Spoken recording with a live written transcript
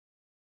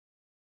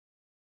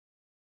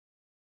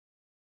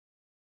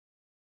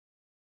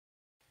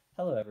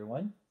Hello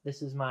everyone,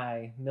 this is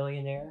my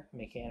Millionaire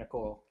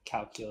mechanical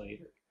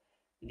calculator.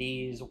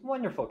 These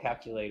wonderful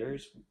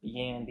calculators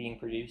began being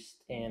produced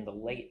in the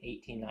late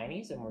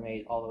 1890s and were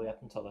made all the way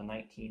up until the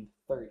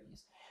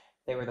 1930s.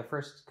 They were the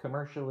first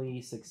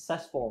commercially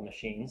successful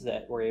machines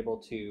that were able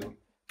to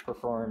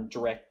perform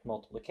direct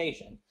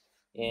multiplication.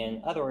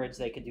 In other words,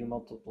 they could do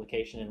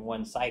multiplication in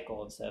one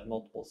cycle instead of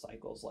multiple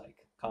cycles like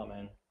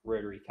common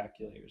rotary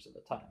calculators at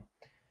the time.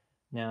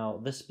 Now,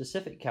 this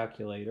specific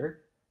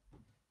calculator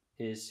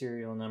is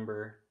serial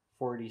number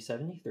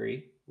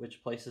 4073,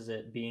 which places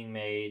it being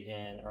made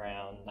in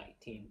around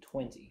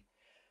 1920.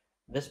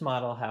 This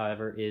model,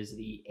 however, is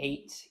the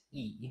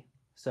 8E.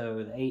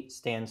 So the 8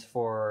 stands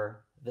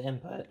for the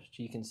input, which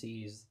you can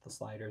see is the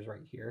sliders right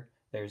here.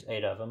 There's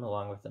 8 of them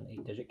along with an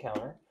 8-digit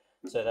counter.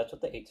 So that's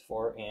what the 8's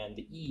for, and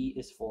the E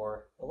is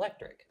for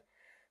electric.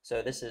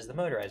 So this is the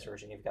motorized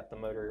version. You've got the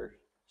motor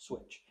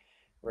switch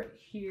right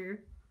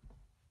here.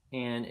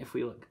 And if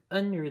we look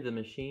under the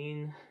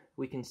machine,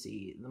 we can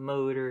see the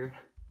motor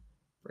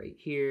right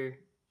here,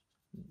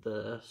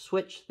 the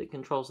switch that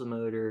controls the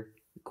motor,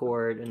 the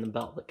cord, and the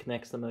belt that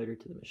connects the motor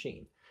to the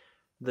machine.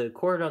 The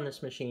cord on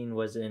this machine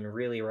was in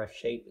really rough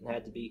shape and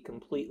had to be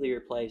completely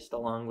replaced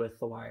along with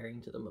the wiring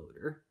to the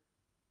motor.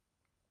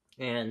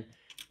 And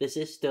this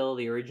is still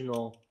the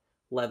original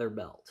leather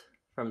belt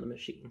from the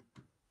machine.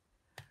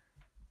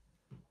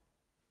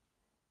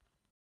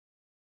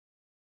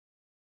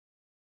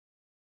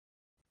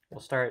 We'll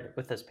start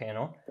with this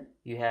panel.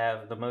 You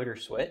have the motor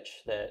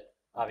switch that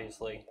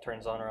obviously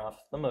turns on or off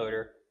the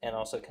motor and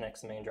also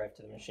connects the main drive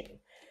to the machine.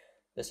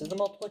 This is the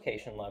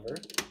multiplication lever,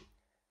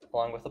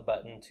 along with a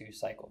button to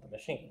cycle the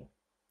machine.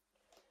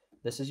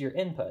 This is your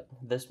input.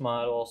 This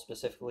model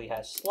specifically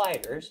has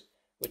sliders,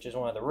 which is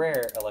one of the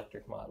rare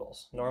electric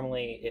models.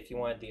 Normally, if you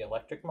wanted the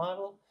electric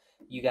model,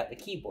 you got the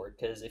keyboard,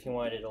 because if you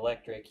wanted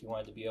electric, you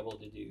wanted to be able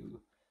to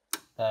do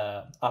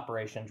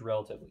operations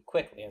relatively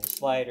quickly, and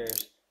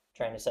sliders,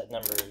 trying to set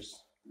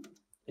numbers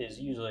is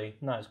usually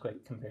not as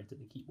quick compared to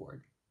the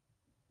keyboard.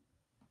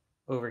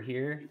 Over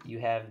here, you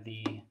have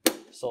the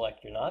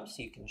selector knob,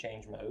 so you can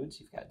change modes.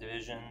 You've got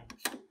division,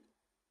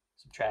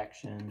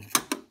 subtraction,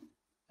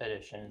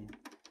 addition,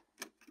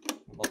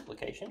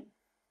 multiplication.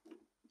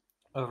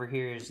 Over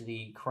here is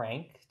the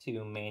crank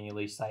to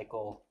manually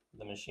cycle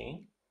the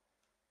machine.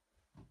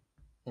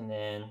 And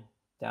then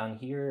down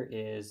here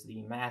is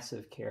the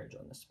massive carriage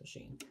on this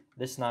machine.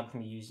 This knob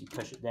can be used, you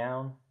push it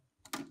down,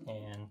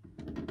 and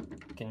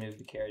you can move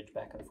the carriage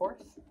back and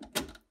forth.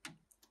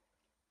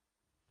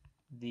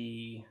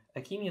 The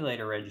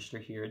accumulator register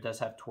here does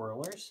have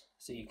twirlers,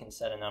 so you can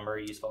set a number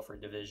useful for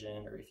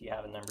division, or if you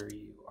have a number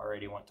you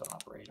already want to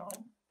operate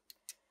on.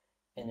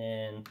 And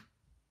then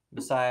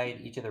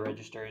beside each of the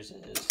registers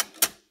is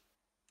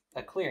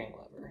a clearing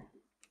lever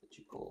that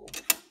you pull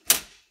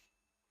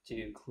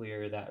to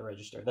clear that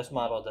register. This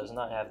model does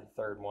not have the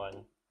third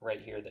one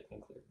right here that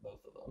can clear both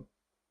of them.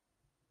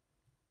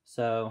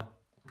 So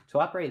to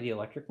operate the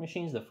electric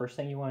machines, the first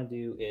thing you want to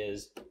do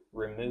is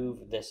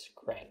remove this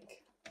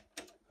crank.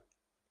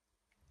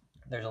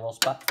 There's a little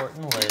spot for it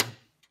in the lid.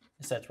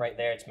 It sits right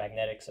there. It's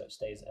magnetic, so it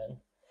stays in.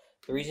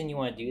 The reason you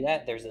want to do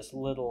that, there's this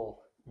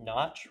little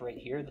notch right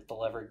here that the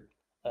lever,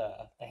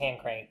 the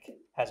hand crank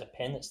has a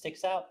pin that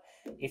sticks out.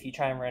 If you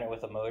try and run it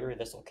with a motor,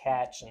 this will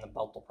catch and the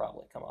belt will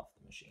probably come off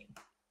the machine.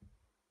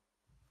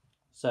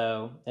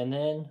 So, and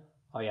then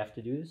all you have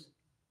to do is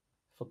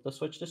flip the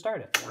switch to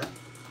start it.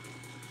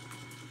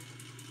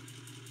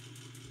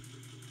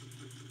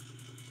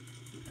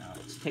 Now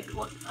let's take a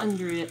look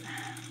under it.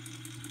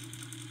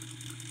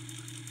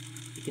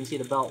 You can see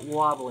the belt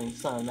wobbling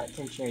some. That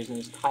tensioner isn't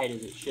as tight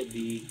as it should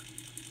be.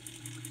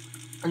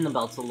 And the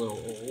belt's a little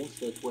old,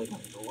 so it's weighing on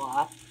it a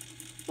lot.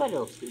 But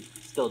it'll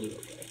still do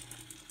okay.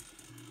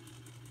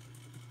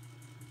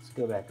 Let's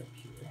go back up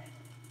here.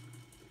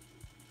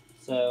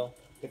 So,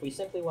 if we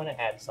simply want to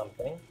add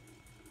something,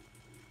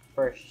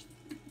 first,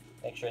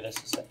 make sure this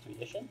is set to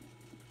addition.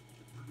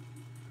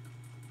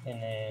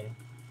 And then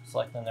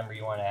select the number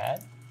you want to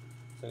add.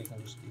 So we can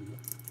just do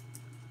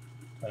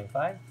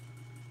 25.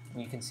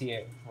 And you can see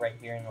it right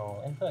here in the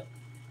little input.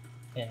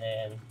 And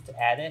then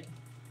to add it,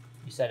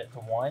 you set it to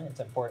 1. It's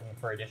important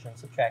for addition and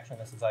subtraction.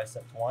 This is always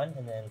set to 1.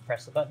 And then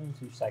press the button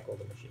to cycle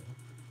the machine.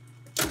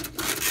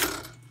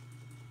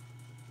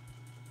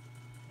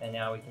 And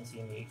now we can see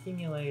in the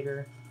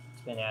accumulator,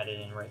 it's been added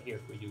in right here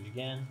if we do it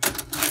again.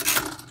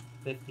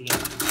 50,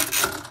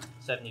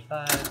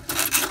 75,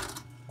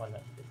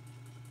 100.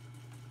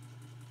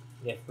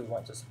 If we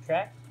want to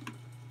subtract,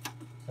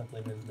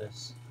 simply move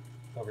this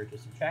over to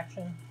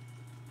subtraction.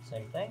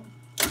 Same thing,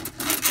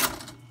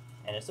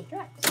 and it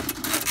subtracts.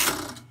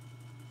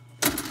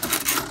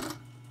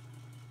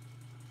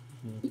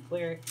 You need to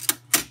clear it.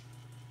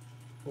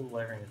 Pull the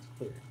lever and it's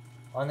cleared.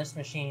 On this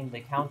machine, the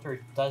counter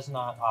does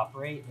not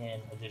operate in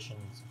addition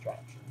and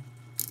subtraction.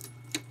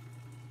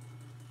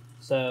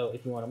 So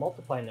if you want to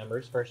multiply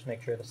numbers, first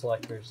make sure the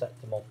selector is set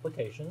to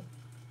multiplication,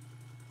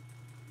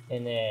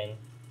 and then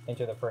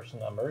enter the first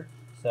number.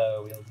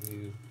 So we'll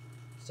do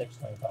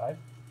 625.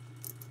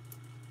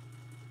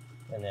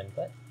 and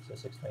input.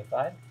 so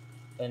 625.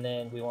 And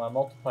then we want to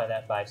multiply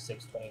that by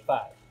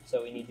 625.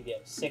 So we need to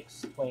get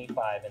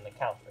 625 in the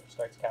counter. It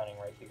starts counting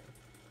right here.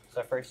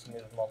 So first you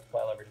move the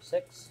multiply lever to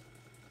 6,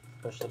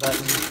 push the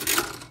button,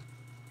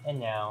 and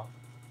now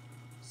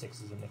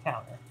 6 is in the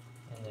counter.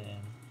 And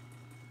then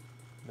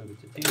move it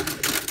to 2,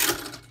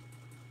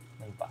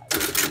 and 5.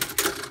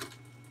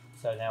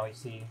 So now we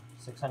see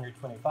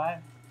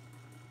 625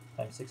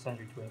 times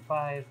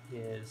 625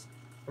 is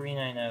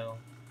 390.65.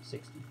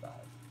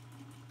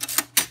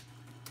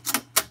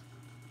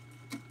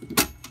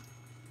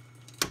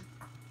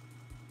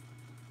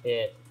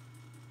 It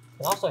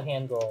can also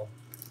handle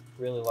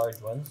really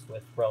large ones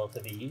with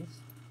relative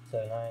ease.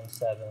 So 9,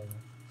 7,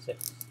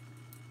 6,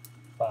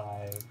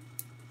 5,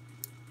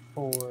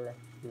 4,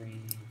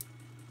 3,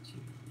 2,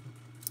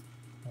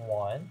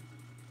 1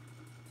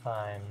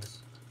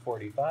 times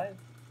 45.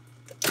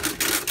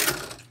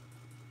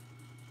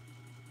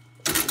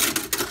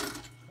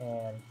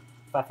 And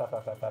 5, 5,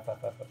 5, 5, 5, 5,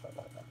 5, 5, 5, 5,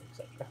 5,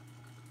 etc.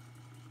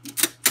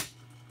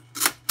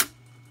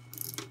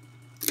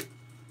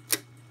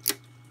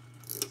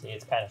 See,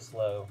 it's kind of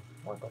slow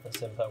work with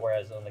this input,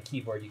 whereas on the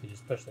keyboard you can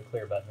just push the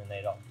clear button and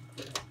they'd all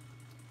be clear.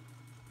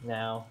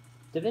 Now,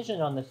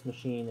 division on this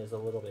machine is a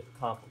little bit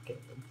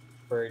complicated.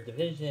 For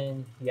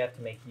division, you have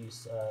to make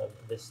use of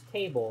this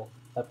table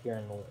up here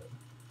in the lid.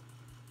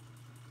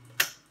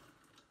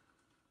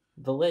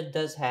 The lid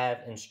does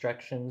have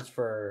instructions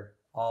for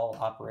all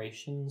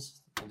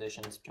operations: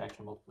 addition,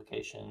 subtraction,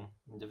 multiplication,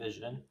 and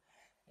division.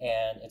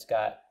 And it's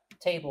got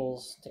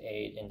tables to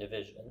aid in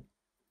division.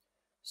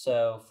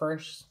 So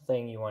first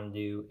thing you want to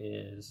do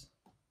is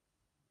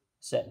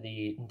set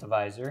the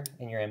divisor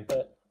in your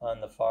input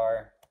on the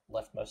far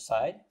leftmost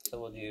side. So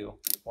we'll do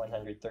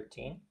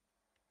 113.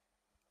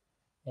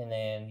 And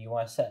then you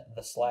want to set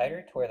the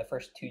slider to where the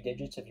first 2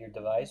 digits of your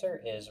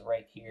divisor is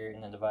right here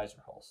in the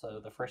divisor hole. So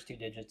the first 2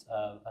 digits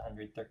of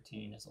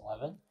 113 is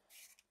 11.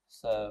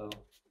 So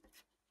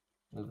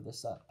move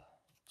this up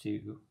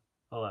to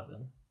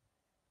 11.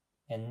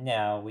 And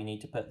now we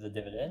need to put the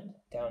dividend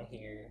down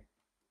here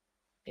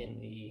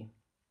in the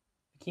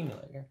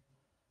accumulator.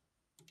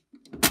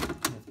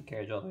 Move the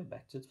carriage all the way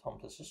back to its home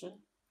position.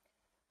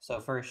 So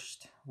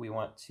first we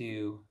want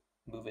to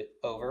move it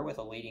over with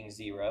a leading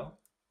 0.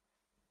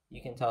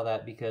 You can tell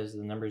that because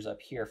the numbers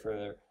up here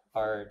for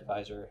our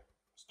divisor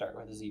start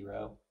with a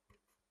 0.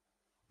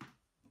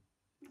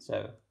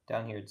 So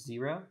down here it's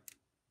 0,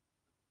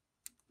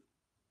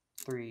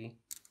 3,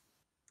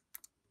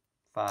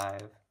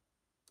 5,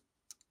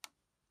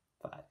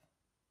 5.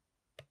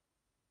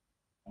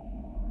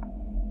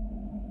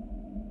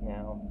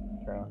 Now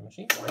turn on the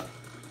machine.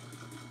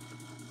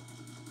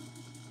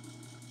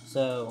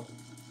 So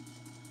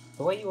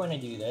the way you want to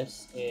do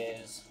this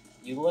is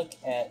you look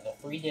at the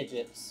 3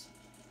 digits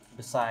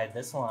beside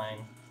this line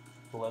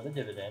below the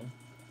dividend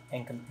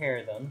and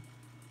compare them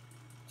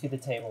to the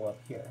table up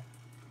here.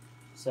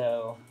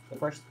 So the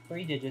first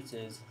 3 digits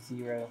is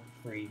 0,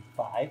 3,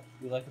 5.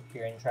 We look up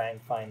here and try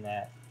and find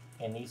that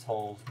in these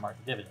holes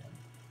marked dividend.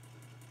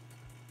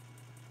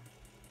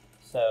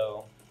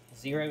 So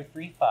 0,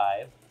 3,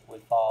 5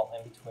 would fall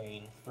in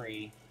between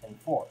 3 and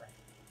 4.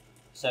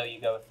 So you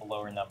go with the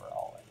lower number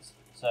always.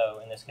 So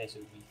in this case it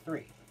would be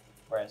 3,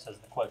 where it says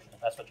the quotient.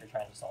 That's what you're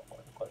trying to solve for,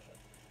 the quotient.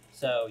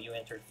 So you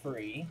enter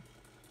 3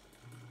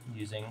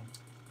 using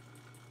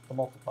the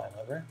multiply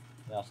lever.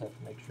 You also have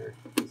to make sure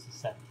this is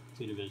set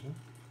to division.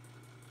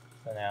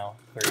 So now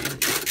 3.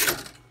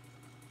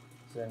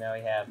 So now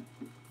we have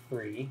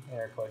 3 in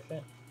our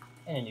quotient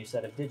and a new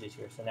set of digits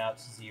here. So now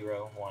it's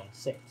 0, 1,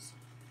 6.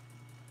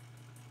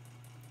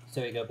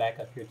 So we go back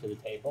up here to the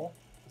table.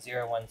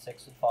 0, 1,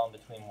 6 would fall in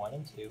between 1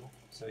 and 2.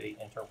 So we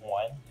enter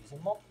 1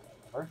 using multiply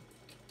lever.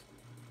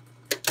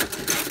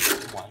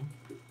 1.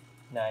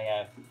 Now you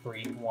have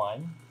 3,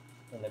 1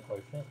 in the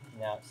quotient.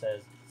 Now it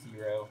says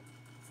 0,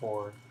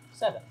 4,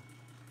 7.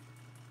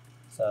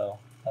 So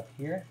up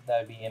here, that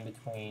would be in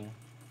between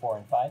 4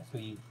 and 5. So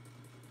you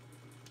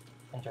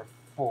enter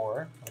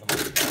 4 on the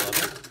multiply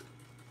lever.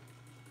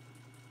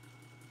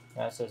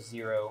 Now it says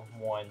 0,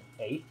 1,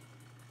 8.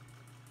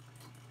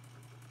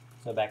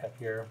 So back up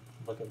here,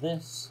 look at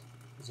this.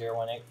 0,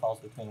 1, 8 falls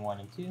between 1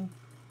 and 2.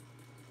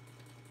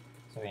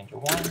 So we enter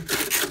 1.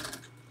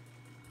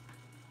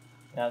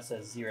 Now it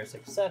says 0,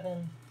 6,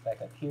 7.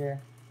 Back up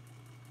here.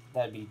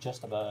 That would be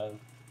just above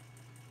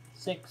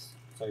 6.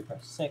 So we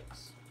press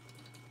 6.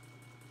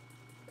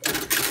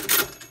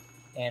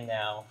 And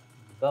now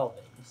the bell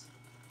rings.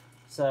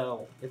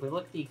 So if we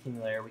look at the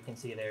accumulator, we can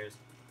see there's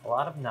a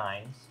lot of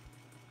 9s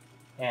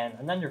and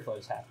an underflow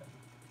has happened.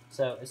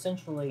 So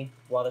essentially,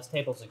 while this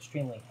table is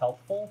extremely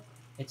helpful,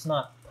 it's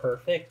not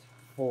perfect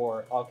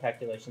for all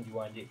calculations you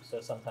want to do. So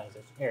sometimes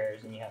there's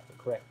errors and you have to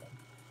correct them.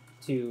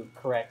 To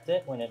correct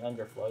it when it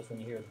underflows, when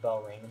you hear the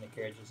bell ring and the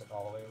carriage isn't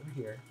all the way over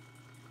here,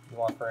 you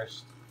want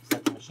first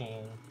set the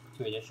machine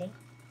to addition.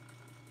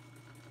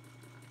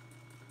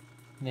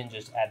 And then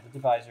just add the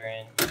divisor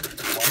in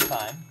 1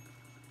 time.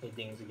 It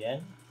dings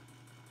again.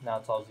 Now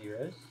it's all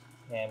zeros.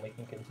 And we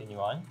can continue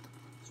on.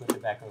 Switch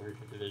it back over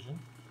to division.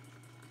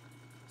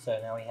 So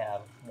now we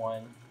have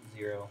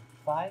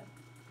 105.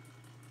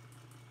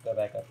 Go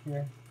back up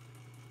here.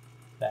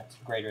 That's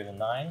greater than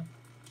 9.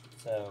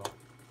 So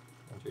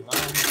enter 9.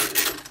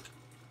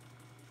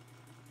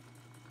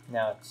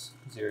 Now it's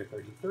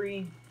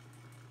 033.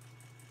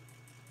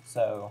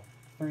 So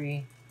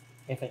 3.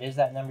 If it is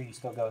that number, you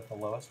still go with the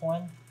lowest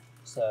one.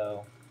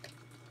 So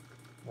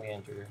we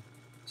enter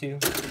 2.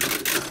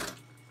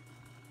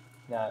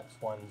 Now it's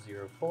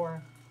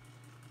 104,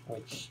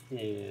 which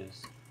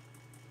is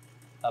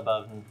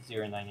above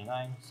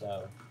 0.99,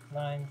 so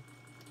 9.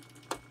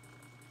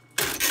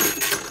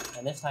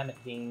 And this time it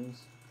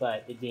dings,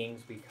 but it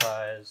dings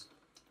because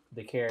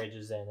the carriage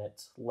is in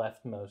its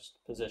leftmost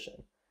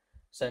position.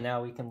 So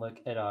now we can look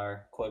at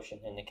our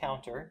quotient in the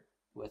counter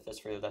with this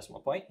for the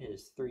decimal point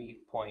is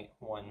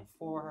 3.1415929.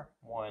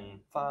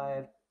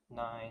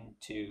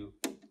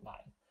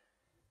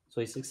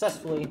 So we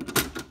successfully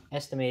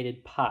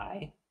estimated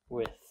pi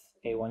with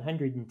a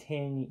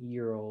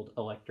 110-year-old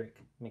electric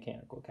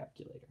mechanical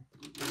calculator.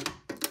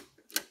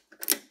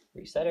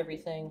 Reset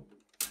everything.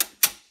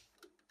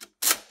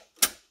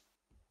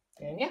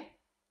 And yeah,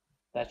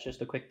 that's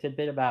just a quick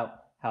tidbit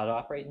about how to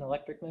operate an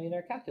electric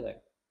Millionaire calculator.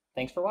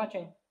 Thanks for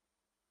watching.